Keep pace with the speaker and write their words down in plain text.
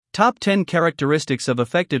Top 10 characteristics of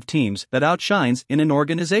effective teams that outshines in an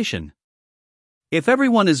organization. If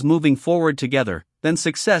everyone is moving forward together, then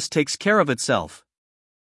success takes care of itself.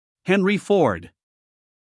 Henry Ford.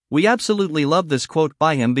 We absolutely love this quote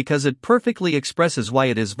by him because it perfectly expresses why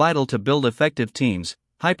it is vital to build effective teams.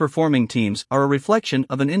 High-performing teams are a reflection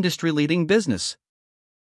of an industry-leading business.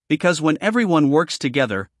 Because when everyone works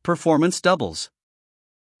together, performance doubles.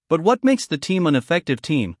 But what makes the team an effective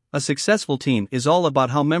team? A successful team is all about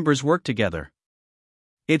how members work together.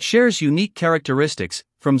 It shares unique characteristics,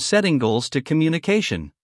 from setting goals to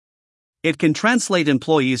communication. It can translate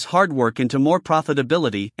employees' hard work into more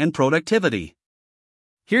profitability and productivity.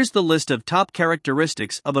 Here's the list of top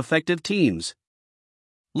characteristics of effective teams.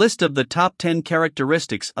 List of the top 10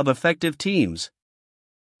 characteristics of effective teams.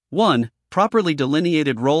 1. Properly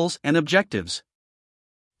delineated roles and objectives.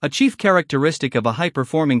 A chief characteristic of a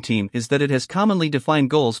high-performing team is that it has commonly defined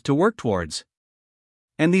goals to work towards.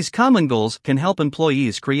 And these common goals can help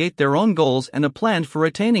employees create their own goals and a plan for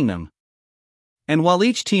attaining them. And while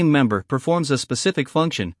each team member performs a specific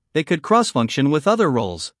function, they could cross-function with other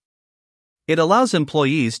roles. It allows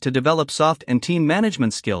employees to develop soft and team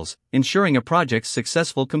management skills, ensuring a project's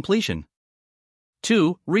successful completion.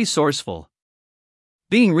 2. Resourceful.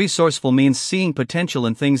 Being resourceful means seeing potential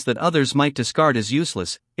in things that others might discard as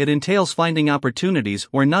useless. It entails finding opportunities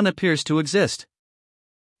where none appears to exist.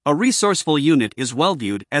 A resourceful unit is well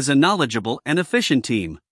viewed as a knowledgeable and efficient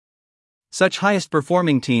team. Such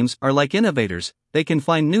highest-performing teams are like innovators. They can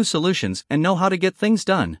find new solutions and know how to get things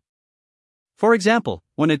done. For example,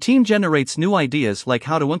 when a team generates new ideas like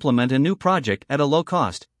how to implement a new project at a low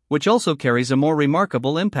cost, which also carries a more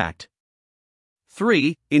remarkable impact.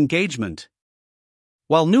 3. Engagement.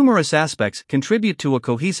 While numerous aspects contribute to a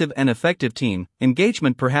cohesive and effective team,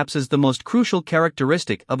 engagement perhaps is the most crucial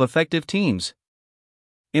characteristic of effective teams.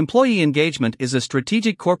 Employee engagement is a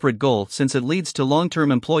strategic corporate goal since it leads to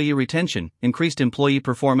long-term employee retention, increased employee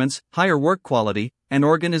performance, higher work quality, and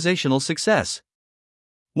organizational success.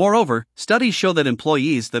 Moreover, studies show that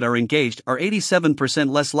employees that are engaged are 87%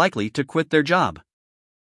 less likely to quit their job.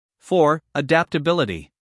 4.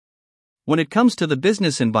 Adaptability. When it comes to the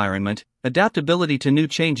business environment, adaptability to new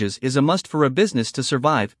changes is a must for a business to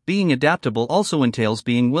survive. Being adaptable also entails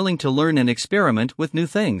being willing to learn and experiment with new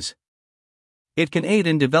things. It can aid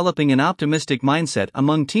in developing an optimistic mindset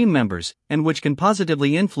among team members, and which can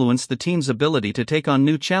positively influence the team's ability to take on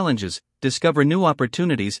new challenges, discover new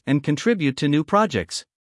opportunities, and contribute to new projects.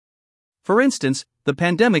 For instance, the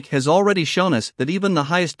pandemic has already shown us that even the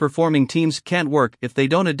highest-performing teams can't work if they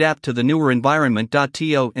don't adapt to the newer environment.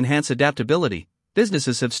 To enhance adaptability,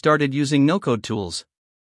 businesses have started using no-code tools.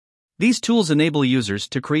 These tools enable users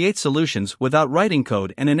to create solutions without writing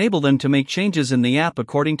code and enable them to make changes in the app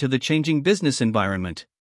according to the changing business environment.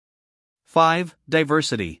 5.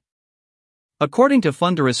 Diversity. According to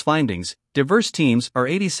Funderous findings, diverse teams are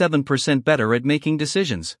 87% better at making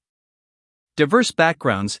decisions. Diverse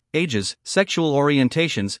backgrounds, ages, sexual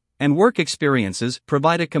orientations, and work experiences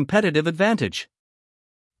provide a competitive advantage.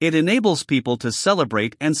 It enables people to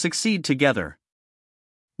celebrate and succeed together.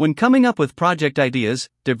 When coming up with project ideas,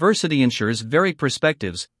 diversity ensures varied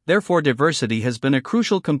perspectives. Therefore, diversity has been a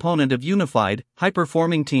crucial component of unified,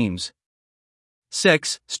 high-performing teams.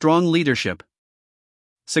 6. Strong leadership.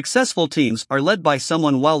 Successful teams are led by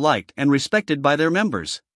someone well-liked and respected by their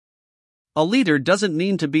members. A leader doesn't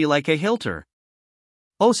mean to be like a Hilter.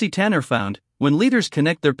 O.C. Tanner found, when leaders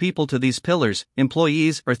connect their people to these pillars,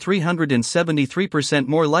 employees are 373%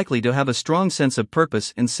 more likely to have a strong sense of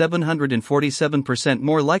purpose and 747%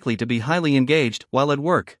 more likely to be highly engaged while at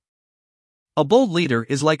work. A bold leader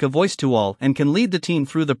is like a voice to all and can lead the team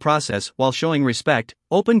through the process while showing respect,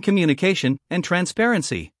 open communication, and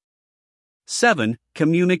transparency. 7.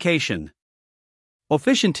 Communication.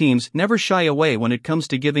 Efficient teams never shy away when it comes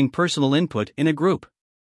to giving personal input in a group.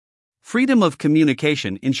 Freedom of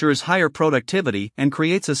communication ensures higher productivity and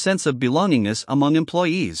creates a sense of belongingness among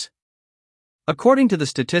employees. According to the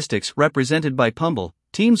statistics represented by Pumble,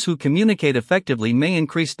 teams who communicate effectively may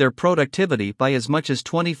increase their productivity by as much as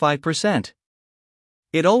 25%.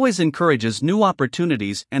 It always encourages new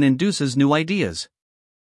opportunities and induces new ideas,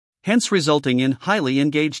 hence resulting in highly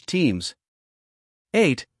engaged teams.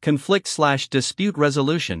 8. Conflict/dispute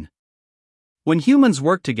resolution. When humans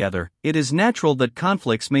work together, it is natural that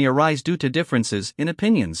conflicts may arise due to differences in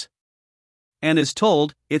opinions. And as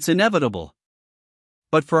told, it's inevitable.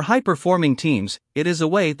 But for high-performing teams, it is a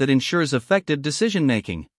way that ensures effective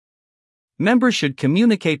decision-making. Members should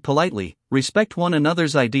communicate politely, respect one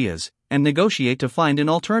another's ideas, and negotiate to find an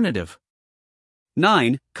alternative.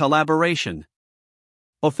 9. Collaboration.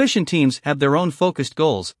 Efficient teams have their own focused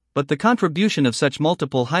goals, but the contribution of such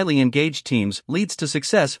multiple highly engaged teams leads to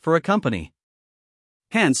success for a company.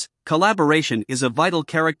 Hence, collaboration is a vital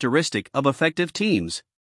characteristic of effective teams.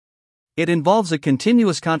 It involves a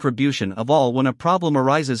continuous contribution of all when a problem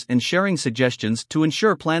arises and sharing suggestions to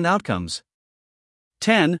ensure planned outcomes.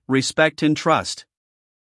 10. Respect and trust.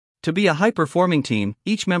 To be a high-performing team,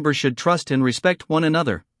 each member should trust and respect one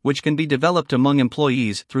another, which can be developed among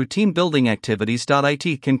employees through team-building activities.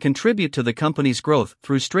 IT can contribute to the company's growth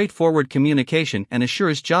through straightforward communication and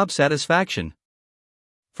assures job satisfaction.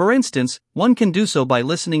 For instance, one can do so by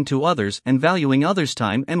listening to others and valuing others'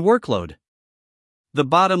 time and workload. The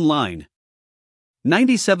bottom line: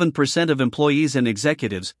 97% of employees and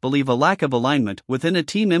executives believe a lack of alignment within a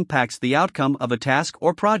team impacts the outcome of a task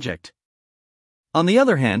or project. On the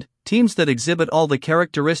other hand, teams that exhibit all the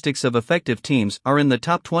characteristics of effective teams are in the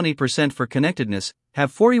top 20% for connectedness,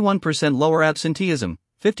 have 41% lower absenteeism,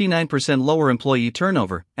 59% lower employee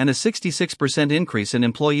turnover, and a 66% increase in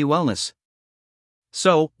employee wellness.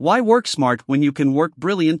 So, why work smart when you can work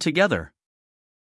brilliant together?